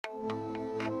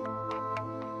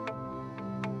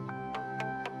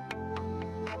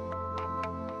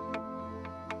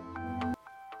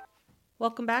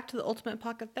Welcome back to the Ultimate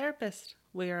Pocket Therapist.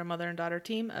 We are a mother and daughter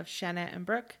team of Shanna and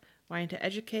Brooke, wanting to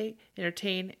educate,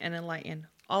 entertain, and enlighten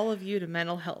all of you to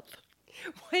mental health.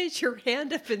 Why is your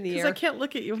hand up in the Because air? I can't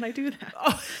look at you when I do that.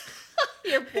 Oh,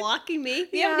 you're blocking me.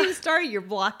 You haven't even started. You're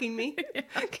blocking me.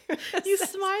 You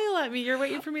smile at me. You're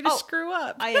waiting for me to screw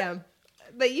up. I am.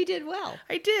 But you did well.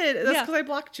 I did. That's Yeah. because I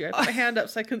blocked you. I put my hand up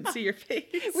so I couldn't see your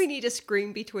face. We need a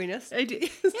screen between us. I do.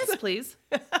 Yes, please.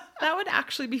 That would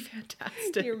actually be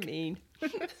fantastic. You're mean.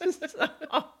 So,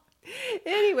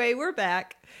 anyway, we're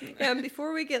back. And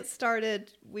before we get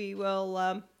started, we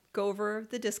will go over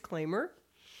the disclaimer.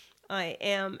 I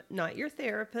am not your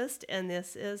therapist, and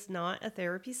this is not a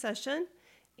therapy session.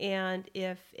 And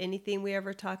if anything we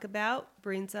ever talk about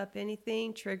brings up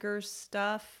anything, triggers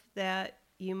stuff that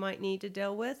you might need to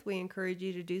deal with, we encourage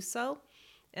you to do so.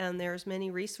 And there's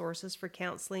many resources for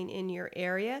counseling in your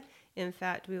area. In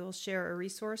fact, we will share a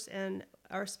resource and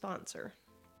our sponsor.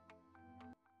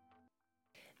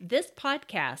 This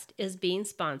podcast is being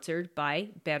sponsored by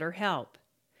BetterHelp.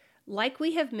 Like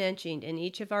we have mentioned in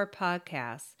each of our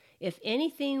podcasts, if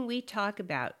anything we talk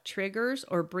about triggers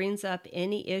or brings up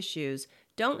any issues,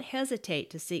 don't hesitate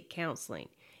to seek counseling.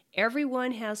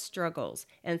 Everyone has struggles,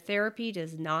 and therapy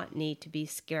does not need to be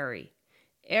scary.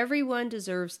 Everyone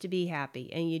deserves to be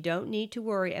happy, and you don't need to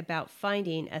worry about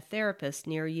finding a therapist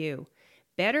near you.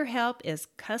 BetterHelp is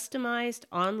customized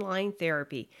online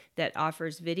therapy that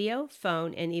offers video,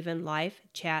 phone, and even live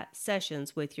chat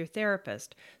sessions with your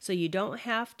therapist, so you don't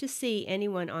have to see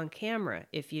anyone on camera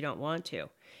if you don't want to.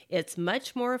 It's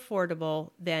much more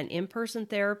affordable than in-person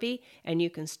therapy, and you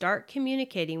can start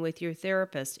communicating with your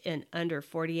therapist in under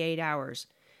 48 hours.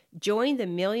 Join the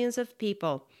millions of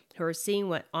people who are seeing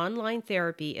what online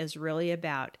therapy is really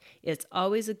about. It's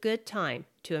always a good time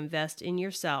to invest in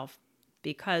yourself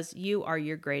because you are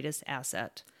your greatest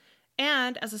asset.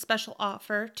 And as a special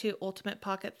offer to Ultimate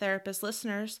Pocket Therapist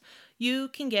listeners, you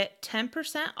can get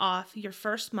 10% off your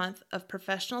first month of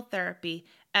professional therapy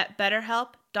at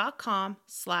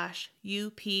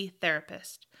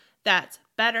betterhelp.com/uptherapist. That's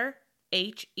better,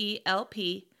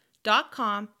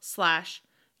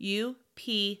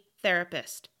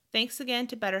 HELP.com/uptherapist. Thanks again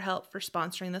to BetterHelp for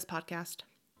sponsoring this podcast.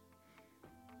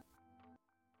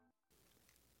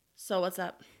 So what's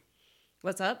up?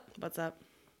 What's up? What's up?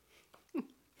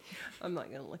 I'm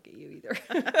not going to look at you either.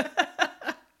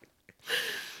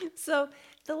 So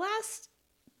the last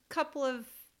couple of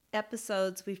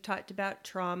episodes, we've talked about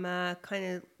trauma, kind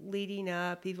of leading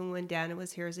up, even when Dana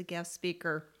was here as a guest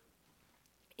speaker.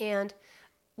 And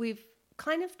we've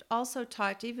kind of also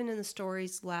talked, even in the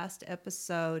stories last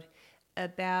episode,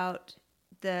 about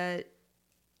the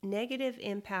negative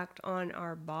impact on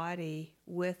our body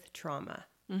with trauma.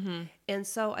 Mm-hmm. And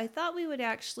so I thought we would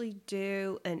actually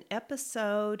do an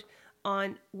episode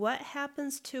on what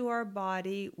happens to our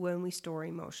body when we store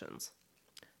emotions.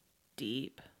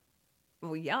 Deep.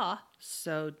 Well, yeah.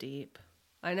 So deep.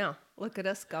 I know. Look at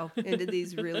us go into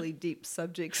these really deep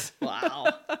subjects.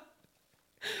 Wow.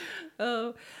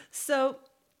 So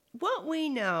what we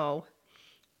know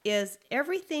is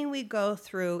everything we go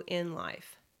through in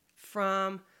life,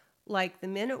 from like the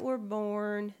minute we're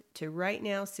born to right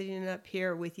now sitting up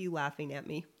here with you laughing at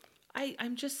me.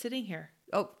 I'm just sitting here.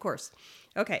 Oh, of course.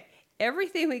 Okay.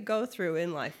 Everything we go through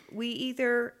in life, we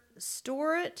either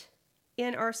store it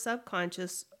in our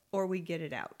subconscious or we get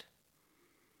it out.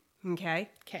 Okay?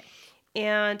 Okay.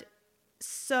 And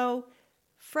so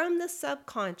from the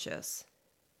subconscious,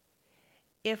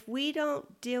 if we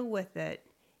don't deal with it,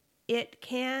 it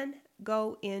can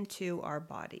go into our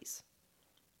bodies.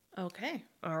 Okay.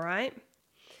 All right?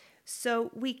 So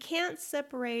we can't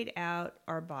separate out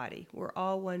our body. We're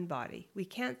all one body. We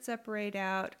can't separate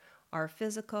out our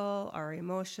physical, our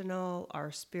emotional,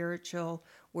 our spiritual.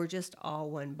 We're just all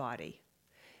one body.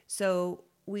 So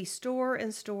we store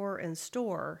and store and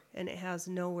store, and it has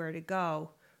nowhere to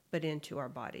go but into our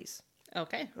bodies.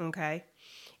 Okay. Okay?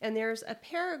 And there's a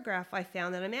paragraph I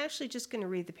found that I'm actually just going to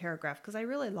read the paragraph because I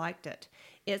really liked it.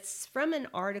 It's from an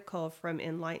article from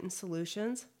Enlightened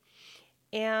Solutions.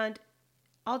 And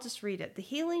I'll just read it. The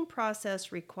healing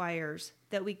process requires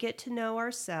that we get to know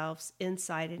ourselves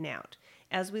inside and out.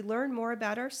 As we learn more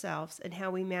about ourselves and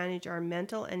how we manage our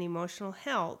mental and emotional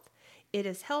health, it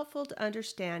is helpful to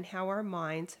understand how our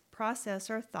minds process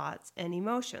our thoughts and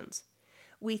emotions.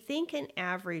 We think an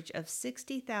average of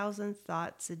 60,000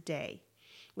 thoughts a day,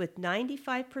 with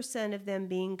 95% of them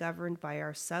being governed by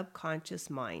our subconscious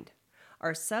mind.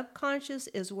 Our subconscious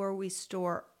is where we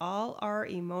store all our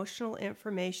emotional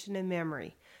information and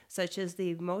memory, such as the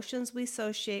emotions we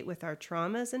associate with our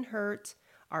traumas and hurts,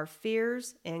 our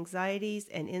fears, anxieties,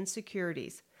 and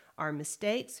insecurities, our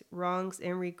mistakes, wrongs,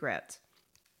 and regrets.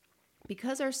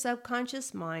 Because our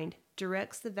subconscious mind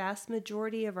directs the vast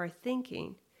majority of our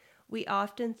thinking, we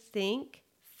often think,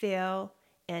 feel,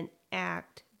 and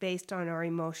act based on our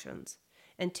emotions.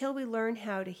 Until we learn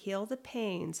how to heal the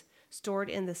pains stored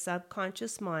in the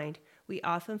subconscious mind, we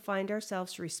often find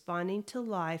ourselves responding to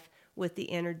life with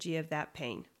the energy of that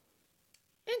pain.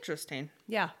 Interesting.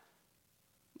 Yeah.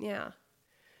 Yeah.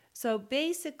 So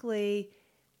basically,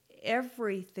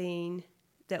 everything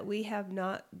that we have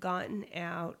not gotten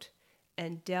out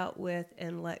and dealt with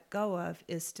and let go of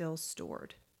is still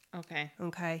stored. Okay.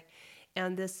 Okay.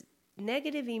 And this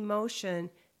negative emotion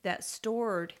that's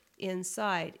stored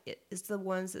inside is the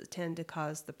ones that tend to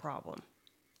cause the problem.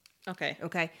 Okay.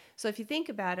 Okay. So if you think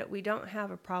about it, we don't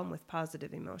have a problem with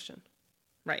positive emotion.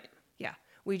 Right. Yeah.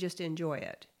 We just enjoy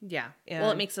it. Yeah. And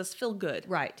well, it makes us feel good.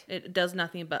 Right. It does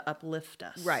nothing but uplift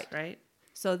us. Right. Right.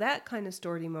 So that kind of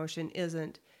stored emotion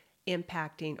isn't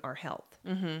impacting our health.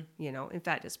 Mm-hmm. You know, in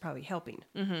fact, it's probably helping.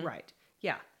 Mm-hmm. Right.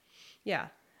 Yeah. Yeah.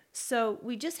 So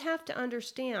we just have to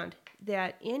understand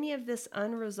that any of this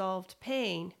unresolved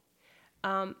pain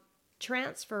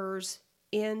transfers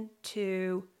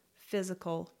into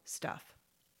physical stuff.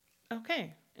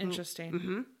 Okay. Interesting.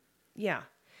 Mm-hmm. Yeah.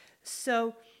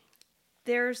 So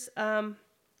there's a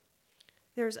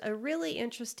really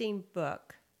interesting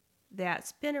book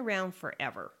that's been around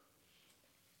forever.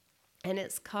 And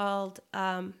it's called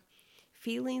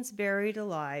Feelings Buried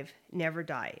Alive, Never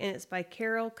Die. And it's by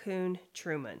Carol Kuhn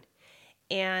Truman.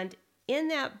 And in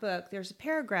that book, there's a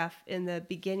paragraph in the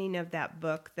beginning of that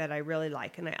book that I really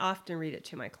like. And I often read it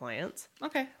to my clients.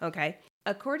 Okay. Okay.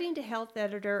 According to health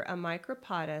editor Amika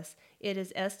Pottas, it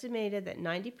is estimated that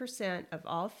 90% of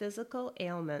all physical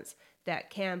ailments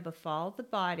that can befall the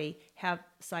body have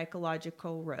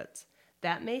psychological roots.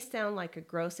 That may sound like a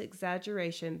gross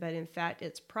exaggeration, but in fact,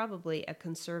 it's probably a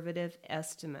conservative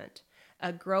estimate.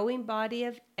 A growing body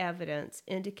of evidence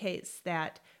indicates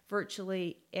that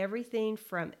virtually everything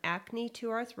from acne to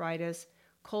arthritis,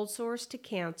 cold sores to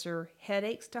cancer,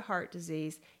 headaches to heart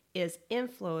disease is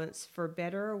influenced for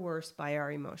better or worse by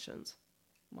our emotions.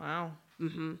 Wow.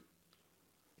 Mm-hmm.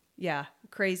 Yeah,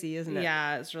 crazy, isn't it?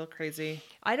 Yeah, it's real crazy.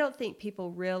 I don't think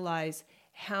people realize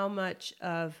how much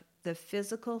of the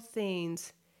physical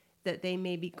things that they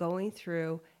may be going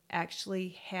through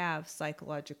actually have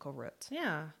psychological roots.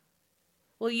 Yeah.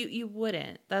 Well, you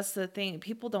wouldn't. That's the thing.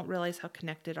 People don't realize how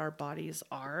connected our bodies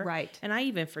are. Right. And I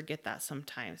even forget that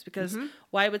sometimes because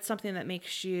why would something that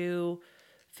makes you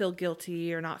feel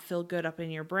guilty or not feel good up in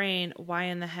your brain, why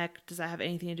in the heck does that have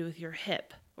anything to do with your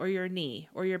hip or your knee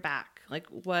or your back? Like,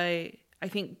 why? I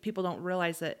think people don't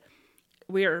realize that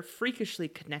we are freakishly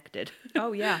connected.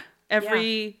 Oh, yeah.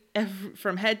 Every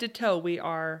from head to toe, we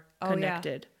are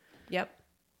connected. Yeah. Yep.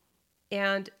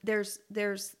 And there's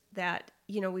that,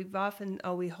 you know, we've often,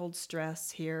 we hold stress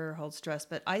here,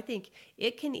 but I think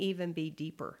it can even be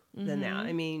deeper than that.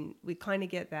 I mean, we kind of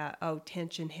get that,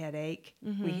 tension, headache.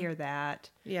 We hear that.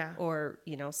 Yeah. Or,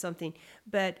 you know, something.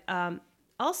 But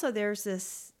also there's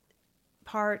this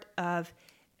part of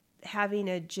having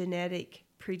a genetic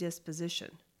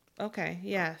predisposition. Okay.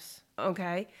 Yes.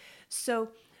 Okay. So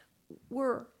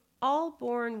we're all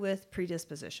born with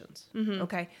predispositions.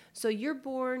 Okay. So you're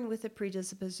born with a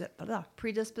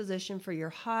predisposition for your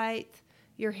height,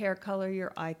 your hair color,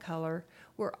 your eye color.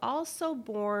 We're also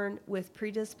born with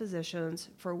predispositions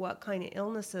for what kind of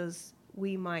illnesses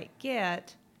we might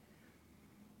get.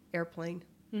 Airplane.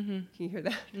 Can you hear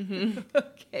that?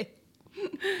 Okay.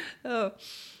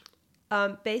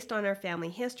 Based on our family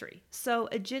history. So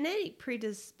a genetic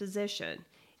predisposition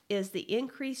is the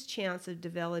increased chance of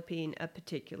developing a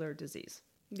particular disease.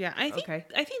 Yeah, I think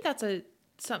that's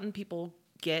something people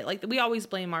get. Like, we always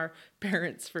blame our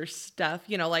parents for stuff,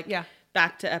 you know, like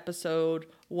back to episode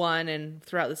 1 and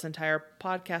throughout this entire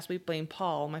podcast, we blame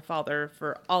Paul, my father,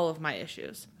 for all of my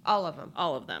issues. All of them.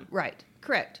 All of them. Right.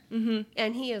 Correct. Mm-hmm.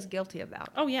 And he is guilty of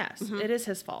that. Oh, yes. It is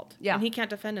his fault. Yeah. And he can't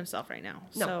defend himself right now.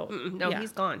 No. So,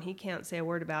 He's gone. He can't say a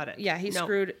word about it. Yeah, he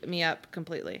screwed me up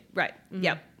completely. Right.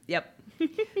 Yep.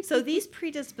 So these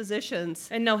predispositions...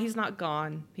 And no, he's not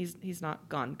gone. He's not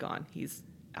gone. He's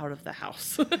out of the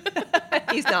house.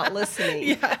 He's not listening.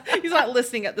 Yeah, he's not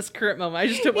listening at this current moment. I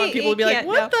just don't want people to be like,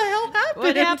 what the hell happened?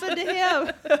 What happened to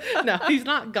him? No, he's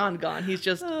not gone. He's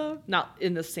just not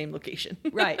in the same location.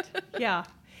 Right, yeah.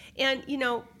 And, you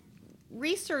know,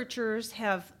 researchers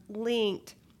have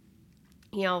linked,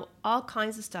 you know, all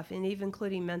kinds of stuff, and even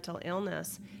including mental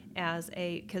illness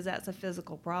because that's a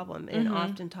physical problem, and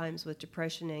oftentimes with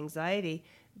depression and anxiety,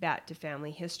 back to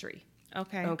family history.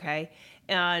 Okay.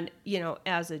 And, you know,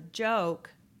 as a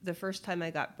joke, the first time I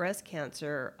got breast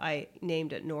cancer, I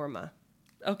named it Norma.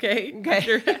 Okay.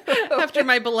 Okay. After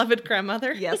my beloved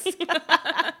grandmother. Yes.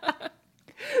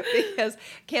 Because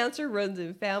cancer runs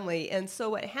in family. And so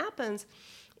what happens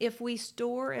if we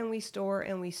store and we store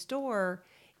and we store,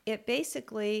 it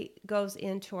basically goes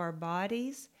into our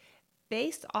bodies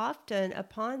based often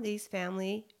upon these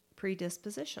family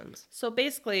predispositions. So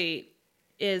basically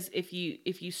is if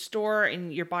you store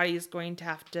and your body is going to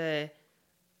have to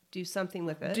Do something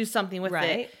with it. do something with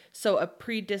Right. it. So a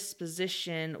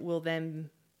predisposition will then,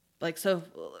 like, so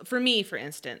for me, for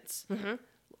instance,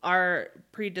 our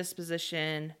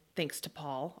predisposition, thanks to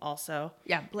Paul also,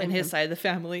 Yeah, blame and his him. side of the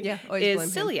family, Yeah, always is blame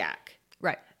him. celiac.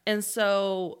 Right. And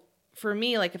so for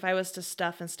me, like if I was to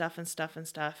stuff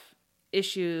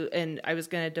issue, and I was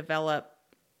going to develop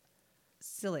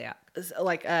Celiac.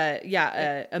 like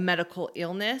a medical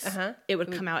illness, Uh-huh. it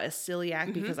would come out as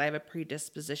celiac because I have a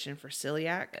predisposition for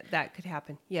celiac. That could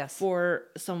happen. Yes. For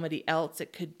somebody else,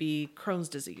 it could be Crohn's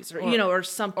disease, or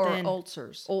something, Or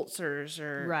ulcers. ulcers,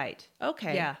 or Right.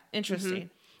 Okay, Yeah. interesting.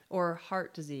 Or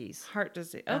heart disease. Heart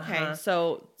disease. Okay, Uh-huh.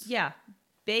 so Yeah.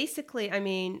 Basically, I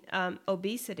mean,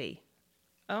 obesity,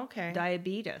 okay,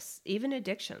 diabetes, even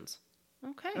addictions.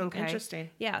 okay, Okay.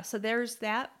 interesting. Yeah. So there's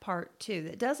that part too.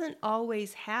 That doesn't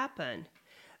always happen,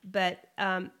 but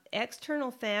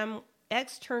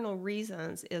external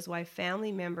reasons is why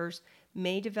family members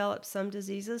may develop some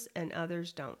diseases and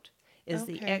others don't. Is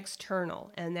the Okay.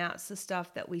 external, and that's the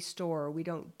stuff that we store, we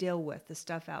don't deal with, the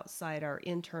stuff outside our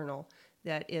internal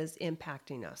that is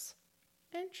impacting us.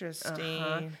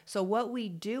 Interesting. So what we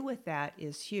do with that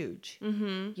is huge.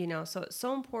 You know, so it's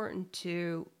so important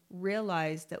to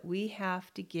realize that we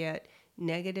have to get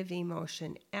negative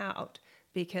emotion out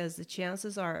because the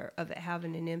chances are of it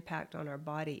having an impact on our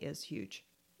body is huge.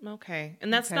 Okay,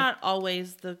 and that's Okay. not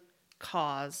always the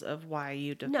cause of why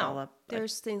you No, develop.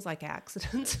 there's things like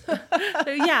accidents.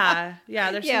 Yeah. There's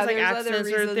Yeah, things like there's other accidents,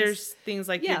 or reasons. there's things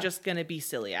like Yeah. you're just gonna be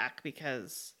celiac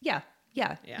because. Yeah.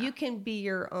 Yeah. You can be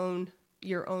your own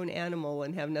animal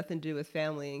and have nothing to do with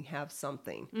family and have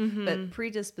something. But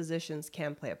predispositions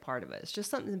can play a part of it. It's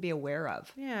just something to be aware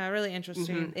of. Yeah, really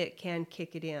interesting. It can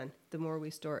kick it in. The more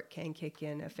we store, it can kick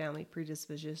in a family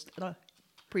predisposition.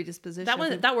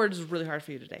 That word is really hard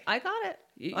for you today. I got it.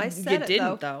 You- I you said it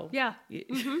didn't, though. Yeah. You-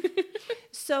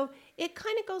 So it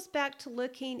kind of goes back to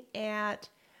looking at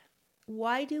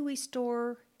why do we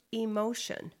store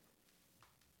emotion?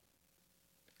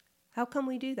 How come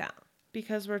we do that?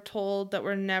 Because we're told that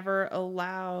we're never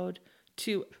allowed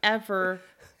to ever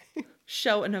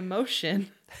show an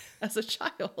emotion as a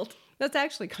child. That's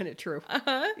actually kind of true.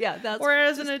 Yeah, that's Or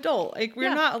as an adult. Like, we're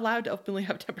Yeah. not allowed to openly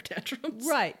have temper tantrums.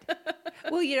 right.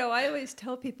 Well, you know, I always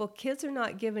tell people kids are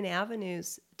not given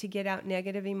avenues to get out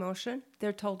negative emotion.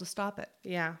 They're told to stop it.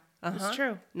 Yeah, Uh-huh. it's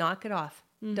true. Knock it off.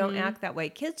 Don't act that way.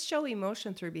 Kids show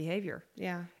emotion through behavior.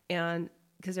 Yeah. And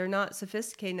because they're not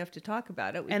sophisticated enough to talk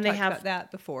about it. We've And they talked have- about that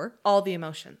before. All the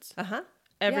emotions. Uh-huh.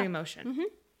 Every Yeah. emotion.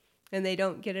 And they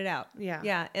don't get it out. Yeah.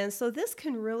 Yeah. And so this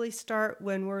can really start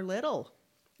when we're little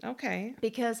Okay.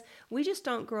 because we just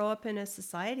don't grow up in a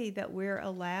society that we're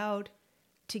allowed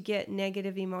to get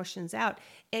negative emotions out.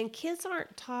 And kids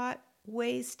aren't taught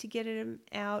ways to get them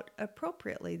out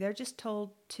appropriately. They're just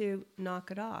told to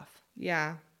knock it off.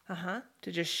 Yeah. Uh-huh.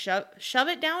 To just shove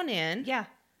it down in Yeah.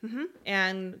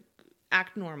 and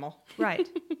act normal. Right.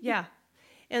 Yeah.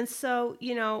 And so,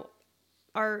 you know,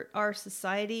 our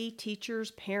society,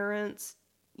 teachers, parents,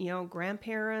 you know,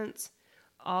 grandparents,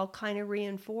 all kind of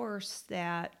reinforce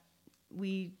that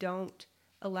we don't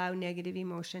allow negative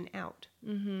emotion out.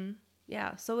 Mm-hmm.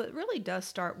 Yeah. So it really does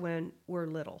start when we're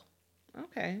little.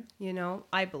 Okay. You know,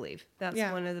 I believe that's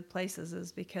Yeah. one of the places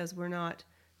is because we're not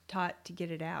taught to get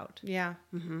it out. Yeah.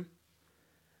 Mm-hmm.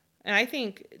 And I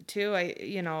think too,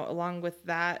 along with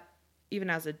that, even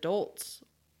as adults,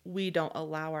 we don't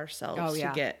allow ourselves Oh, yeah.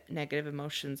 to get negative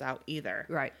emotions out either.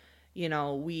 Right. You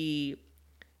know,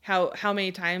 how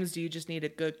many times do you just need a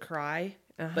good cry,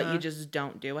 but you just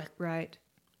don't do it Right.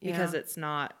 because Yeah. it's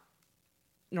not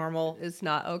normal. It's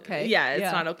not okay. Yeah,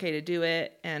 it's not okay to do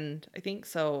it. And I think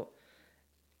so.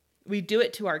 We do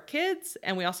it to our kids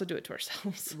and we also do it to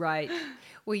ourselves. Right.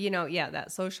 Well, you know, yeah,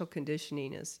 that social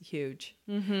conditioning is huge.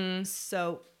 Mm-hmm.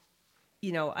 So,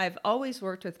 you know, I've always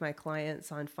worked with my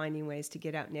clients on finding ways to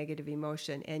get out negative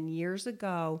emotion. And years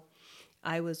ago,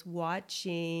 I was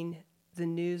watching the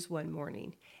news one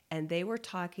morning and they were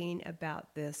talking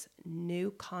about this new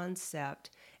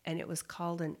concept and it was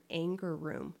called an anger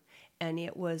room. And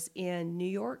it was in New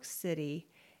York City.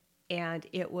 And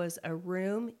it was a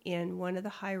room in one of the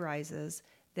high rises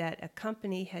that a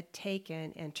company had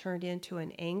taken and turned into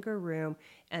an anger room.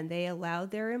 And they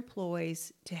allowed their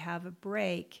employees to have a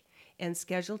break and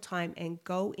schedule time and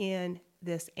go in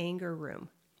this anger room.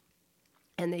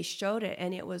 And they showed it,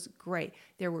 and it was great.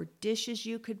 There were dishes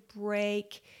you could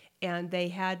break, and they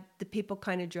had the people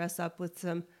kind of dress up with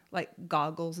some like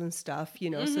goggles and stuff,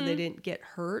 so they didn't get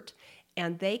hurt.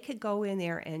 And they could go in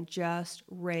there and just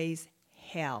raise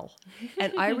hell.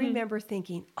 And I remember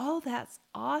thinking, oh, that's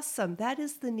awesome. That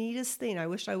is the neatest thing. I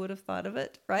wish I would have thought of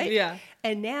it, right? Yeah.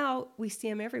 And now we see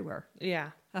them everywhere.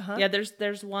 Yeah. Uh-huh. Yeah,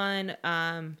 there's one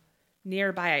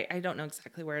nearby. I don't know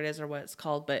exactly where it is or what it's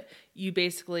called, but you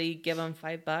basically give them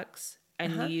 $5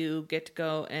 and you get to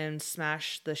go and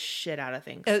smash the shit out of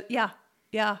things.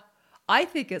 Yeah. I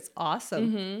think it's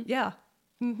awesome. Yeah.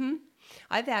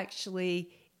 I've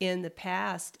actually in the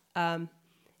past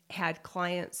had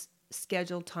clients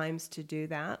schedule times to do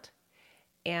that.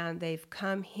 And they've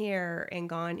come here and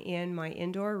gone in my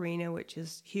indoor arena, which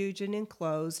is huge and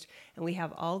enclosed. And we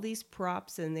have all these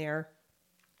props in there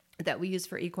that we use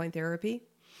for equine therapy.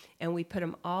 And we put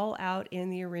them all out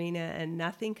in the arena and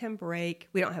nothing can break.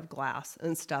 We don't have glass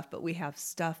and stuff, but we have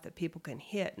stuff that people can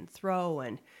hit and throw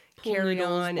and carry Needles,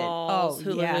 on. balls,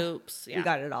 hula hoops. Yeah. We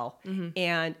got it all.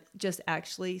 And just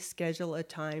actually schedule a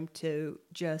time to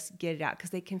just get it out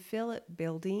because they can feel it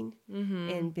building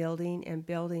and building and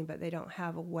building, but they don't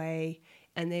have a way.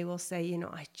 And they will say,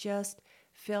 I just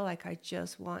feel like I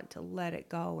just want to let it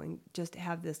go and just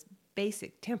have this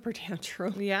basic temper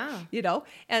tantrum. Yeah.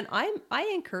 And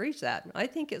I encourage that. I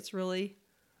think it's really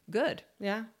good.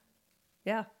 Yeah.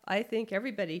 Yeah. I think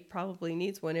everybody probably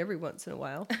needs one every once in a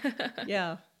while.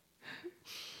 Yeah.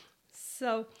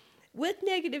 So with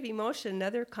negative emotion,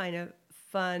 another kind of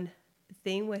fun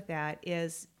thing with that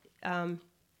is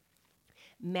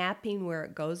mapping where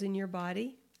it goes in your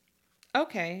body.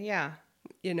 Okay. Yeah.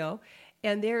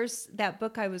 And there's that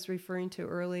book I was referring to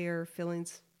earlier,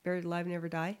 Feelings Buried Alive Never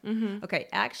Die. Okay,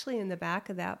 actually in the back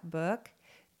of that book,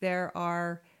 there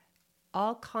are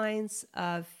all kinds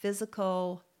of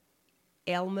physical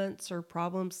ailments or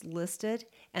problems listed,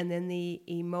 and then the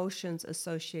emotions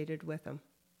associated with them.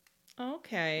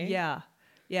 Okay.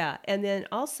 Yeah. And then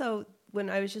also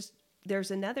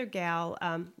there's another gal,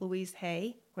 Louise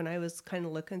Hay, when I was kind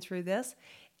of looking through this,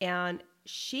 and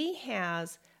she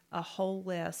has a whole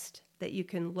list that you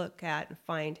can look at and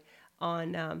find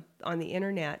on the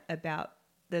internet about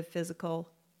the physical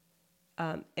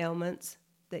ailments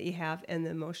that you have and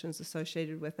the emotions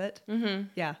associated with it.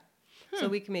 Yeah. So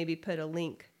we can maybe put a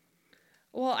link.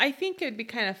 Well, I think it'd be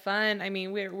kind of fun. I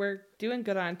mean, we're doing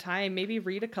good on time. Maybe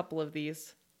read a couple of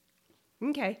these.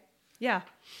 Okay. Yeah.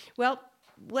 Well,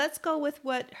 let's go with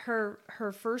what her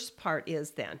first part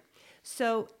is then.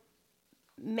 So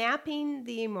mapping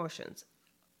the emotions.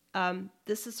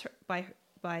 This is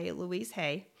by Louise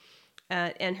Hay.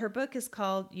 And her book is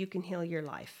called You Can Heal Your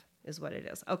Life, is what it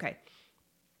is. Okay.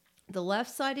 The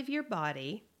left side of your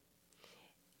body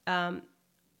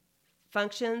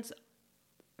functions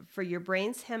for your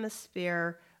brain's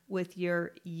hemisphere with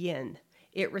your yin.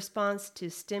 It responds to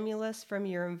stimulus from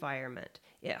your environment.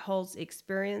 It holds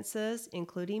experiences,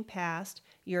 including past,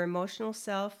 your emotional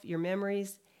self, your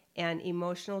memories, and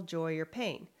emotional joy or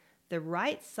pain. The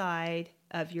right side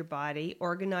of your body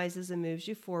organizes and moves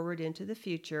you forward into the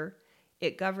future.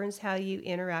 It governs how you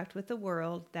interact with the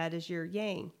world. That is your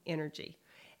yang energy.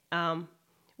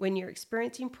 When you're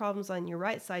experiencing problems on your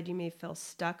right side, you may feel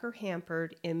stuck or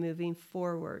hampered in moving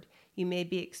forward. You may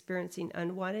be experiencing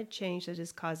unwanted change that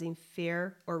is causing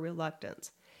fear or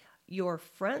reluctance. Your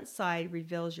front side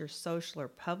reveals your social or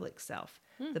public self,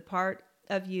 the part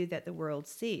of you that the world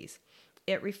sees.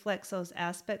 It reflects those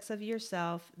aspects of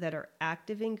yourself that are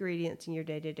active ingredients in your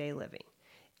day-to-day living.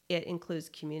 It includes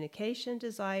communication,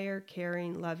 desire,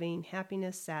 caring, loving,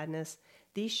 happiness, sadness.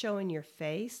 These show in your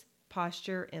face,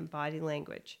 posture, and body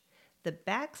language. The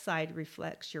backside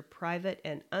reflects your private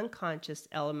and unconscious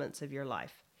elements of your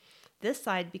life. This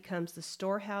side becomes the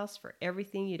storehouse for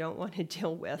everything you don't want to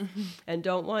deal with and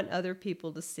don't want other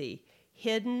people to see.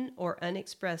 Hidden or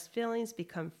unexpressed feelings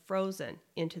become frozen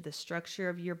into the structure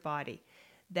of your body.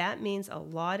 That means a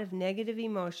lot of negative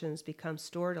emotions become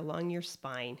stored along your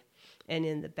spine and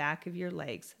in the back of your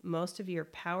legs. Most of your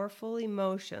powerful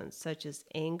emotions, such as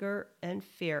anger and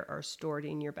fear, are stored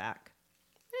in your back.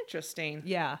 Interesting.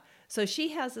 Yeah. So she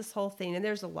has this whole thing, and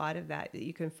there's a lot of that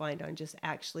you can find on just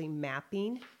actually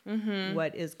mapping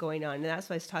what is going on. And that's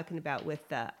what I was talking about with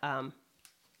the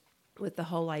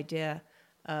whole idea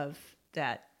of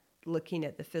that, looking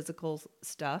at the physical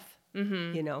stuff,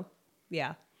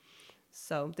 Yeah.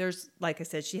 So there's, like I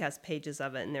said, she has pages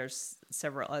of it, and there's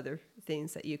several other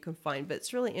things that you can find. But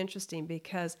it's really interesting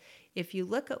because if you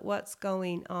look at what's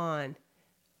going on,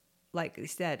 like I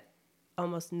said,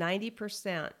 almost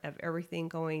 90% of everything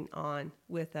going on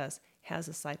with us has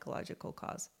a psychological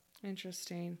cause.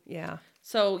 Interesting. Yeah.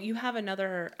 So you have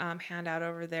another handout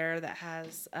over there that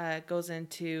has goes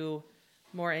into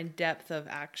more in depth of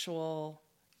actual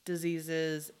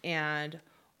diseases and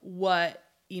what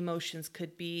emotions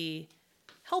could be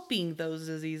helping those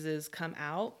diseases come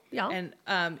out. Yeah.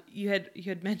 And you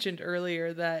had mentioned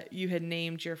earlier that you had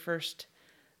named your first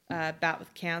bout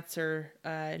with cancer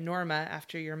Norma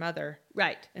after your mother.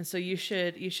 Right. And so you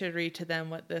should read to them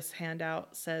what this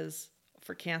handout says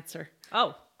for cancer.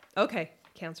 Oh, okay.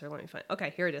 Cancer, let me find.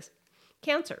 Okay, here it is.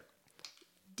 Cancer.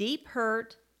 Deep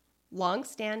hurt,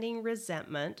 long-standing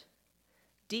resentment,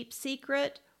 deep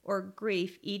secret or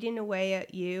grief eating away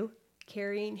at you,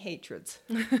 carrying hatreds.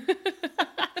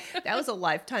 That was a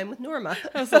lifetime with Norma.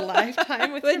 That was a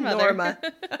lifetime with your mother. Norma.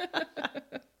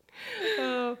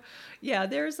 Oh, yeah,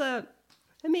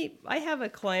 I have a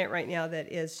client right now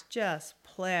that is just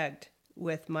plagued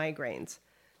with migraines.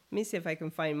 Let me see if I can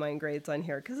find migraines on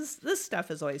here, because this stuff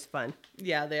is always fun.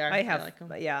 Yeah, they are. I have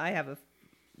a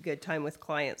good time with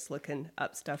clients looking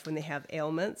up stuff when they have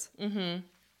ailments. Mm-hmm.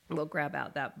 We'll grab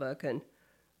out that book and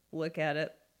look at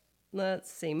it.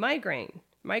 Let's see.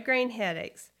 Migraine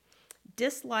headaches,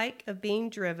 dislike of being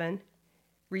driven,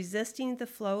 resisting the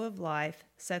flow of life,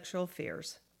 sexual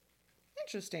fears.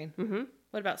 Interesting. Mm-hmm.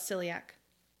 What about celiac?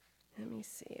 Let me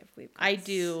see if we've got I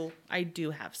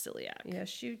do have celiac.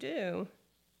 Yes, you do.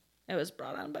 It was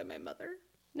brought on by my mother.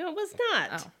 No, it was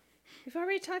not. Oh. We've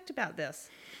already talked about this.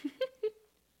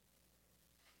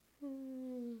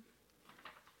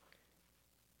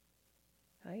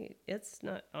 It's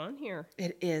not on here.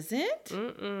 It isn't?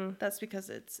 Mm-mm. That's because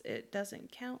it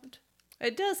doesn't count.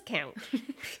 It does count.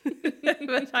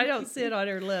 But I don't see it on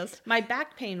her list. My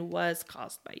back pain was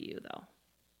caused by you, though.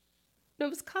 No, it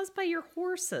was caused by your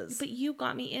horses. But you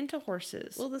got me into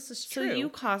horses. Well, this is true. So you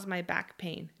caused my back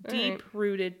pain. All right.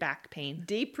 Deep-rooted back pain.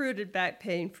 Deep-rooted back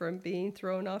pain from being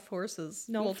thrown off horses.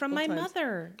 No, from my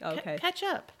mother. Okay. Catch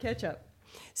up. Catch up.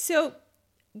 So,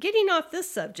 getting off this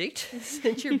subject,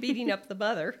 since you're beating up the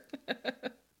mother.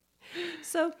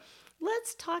 So,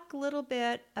 let's talk a little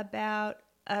bit about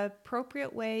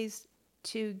appropriate ways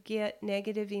to get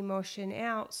negative emotion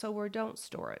out so we don't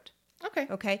store it. Okay.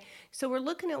 Okay. So we're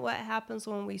looking at what happens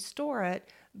when we store it,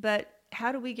 but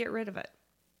how do we get rid of it?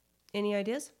 Any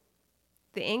ideas?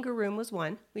 The anger room was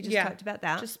one. We just talked about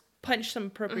that. Just punch some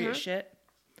appropriate shit.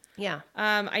 Yeah.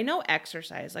 I know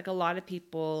exercise. Like a lot of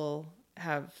people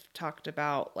have talked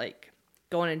about like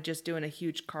going and just doing a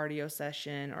huge cardio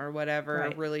session or whatever,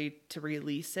 Right. really to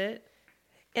release it.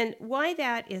 And why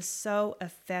that is so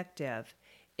effective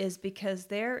is because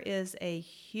there is a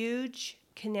huge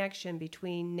connection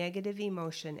between negative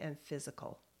emotion and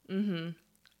physical. Mm-hmm.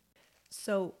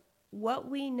 So what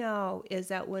we know is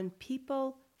that when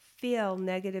people feel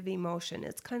negative emotion,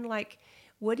 it's kind of like,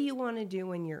 what do you want to do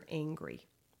when you're angry?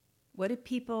 What do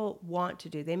people want to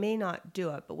do? They may not do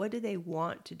it, but what do they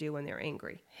want to do when they're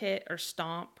angry? Hit or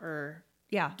stomp or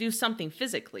Yeah. do something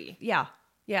physically. Yeah.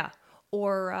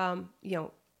 Or,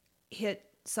 hit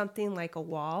something like a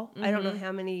wall. I don't know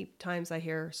how many times I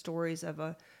hear stories of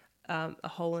a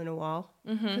hole in a wall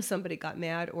because somebody got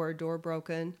mad or a door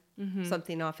broken,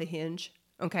 something off a hinge.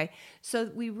 Okay. So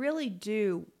we really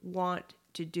do want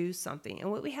to do something.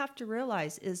 And what we have to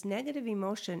realize is negative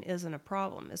emotion isn't a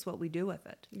problem. It's what we do with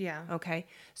it. Yeah. Okay.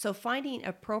 So finding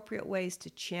appropriate ways to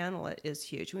channel it is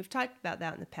huge. We've talked about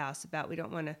that in the past about we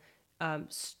don't want to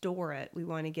store it. We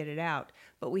want to get it out,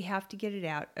 but we have to get it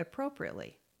out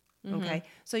appropriately. Okay.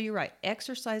 So you're right.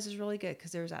 Exercise is really good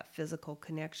because there's that physical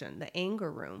connection. The anger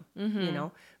room,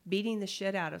 beating the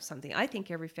shit out of something. I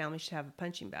think every family should have a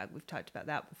punching bag. We've talked about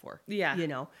that before.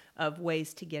 Yeah. Of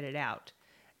ways to get it out.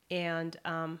 And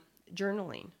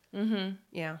journaling. Mm-hmm.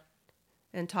 Yeah.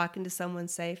 And talking to someone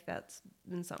safe. That's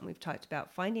been something we've talked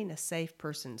about. Finding a safe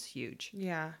person's huge.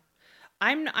 Yeah.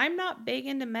 I'm not big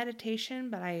into meditation,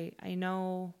 but I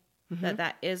know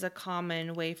that is a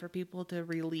common way for people to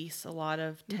release a lot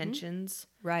of tensions.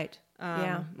 Right.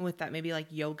 Yeah. With that, maybe like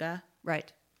yoga. Right.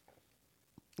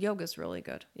 Yoga's really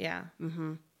good. Yeah.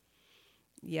 Mm-hmm.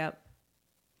 Yep.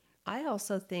 I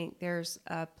also think there's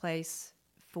a place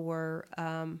for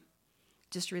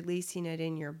just releasing it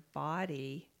in your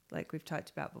body, like we've talked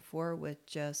about before, with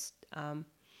just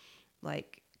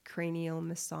like cranial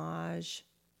massage,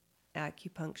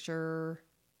 acupuncture,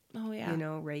 Oh, yeah.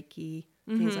 Reiki,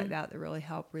 things like that really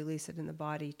help release it in the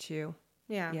body too.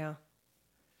 Yeah. Yeah.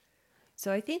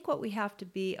 So I think what we have to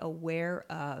be aware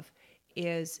of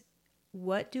is,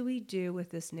 what do we do with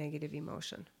this negative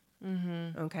emotion?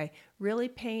 Mm-hmm. Okay. Really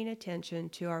paying attention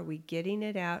to, are we getting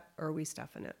it out or are we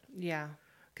stuffing it? Yeah.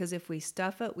 Because if we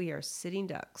stuff it, we are sitting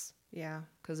ducks. Yeah.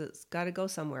 Because it's got to go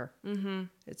somewhere. Mm-hmm.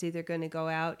 It's either going to go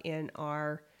out in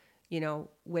our,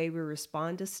 way we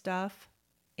respond to stuff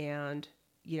and,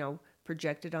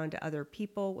 project it onto other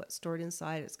people. What's stored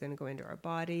inside, it's going to go into our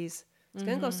bodies. It's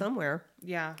going to go somewhere.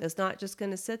 Yeah. It's not just going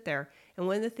to sit there. And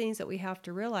one of the things that we have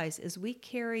to realize is we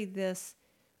carry this,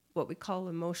 what we call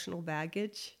emotional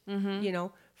baggage,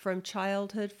 from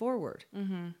childhood forward,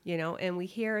 and we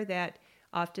hear that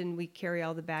often we carry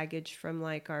all the baggage from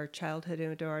like our childhood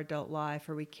into our adult life,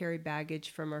 or we carry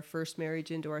baggage from our first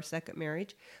marriage into our second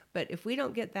marriage. But if we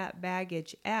don't get that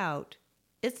baggage out,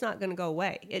 it's not going to go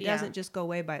away. It doesn't just go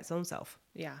away by its own self.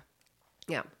 Yeah.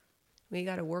 Yeah. We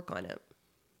got to work on it.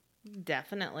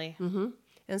 Definitely. Mm-hmm.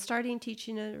 And starting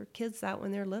teaching our kids that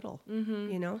when they're little,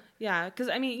 Yeah. Because,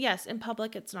 yes, in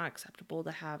public, it's not acceptable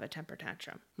to have a temper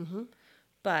tantrum. Mm-hmm.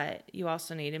 But you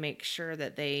also need to make sure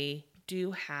that they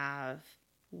do have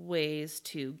ways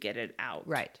to get it out.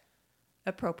 Right.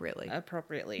 Appropriately.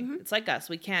 Mm-hmm. It's like us.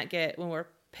 We can't when we're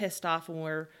pissed off, when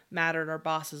we're mad at our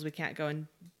bosses, we can't go and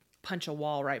punch a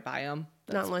wall right by them.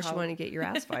 Not unless you want to get your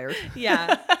ass fired.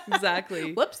 Yeah,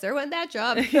 exactly. Whoops, there went that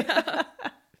job.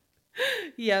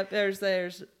 Yep,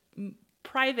 there's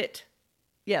private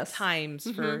times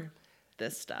mm-hmm. for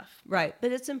this stuff. Right,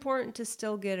 but it's important to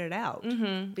still get it out.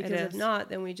 Mm-hmm. Because if not,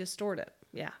 then we just stored it.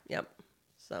 Yeah. Yep.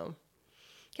 So,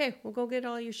 okay, we'll go get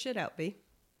all your shit out, B.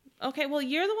 Okay, well,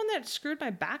 you're the one that screwed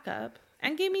my back up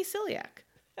and gave me celiac.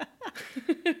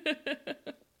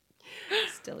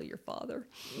 Still your father.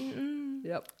 Mm-mm.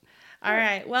 Yep. All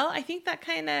right. Well, I think that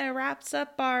kind of wraps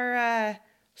up our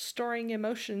storing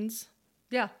emotions.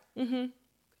 Yeah. Mm-hmm.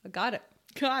 I got it.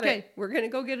 Got it. Okay, we're going to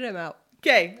go get them out.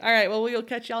 Okay. All right. Well, we'll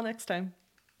catch y'all next time.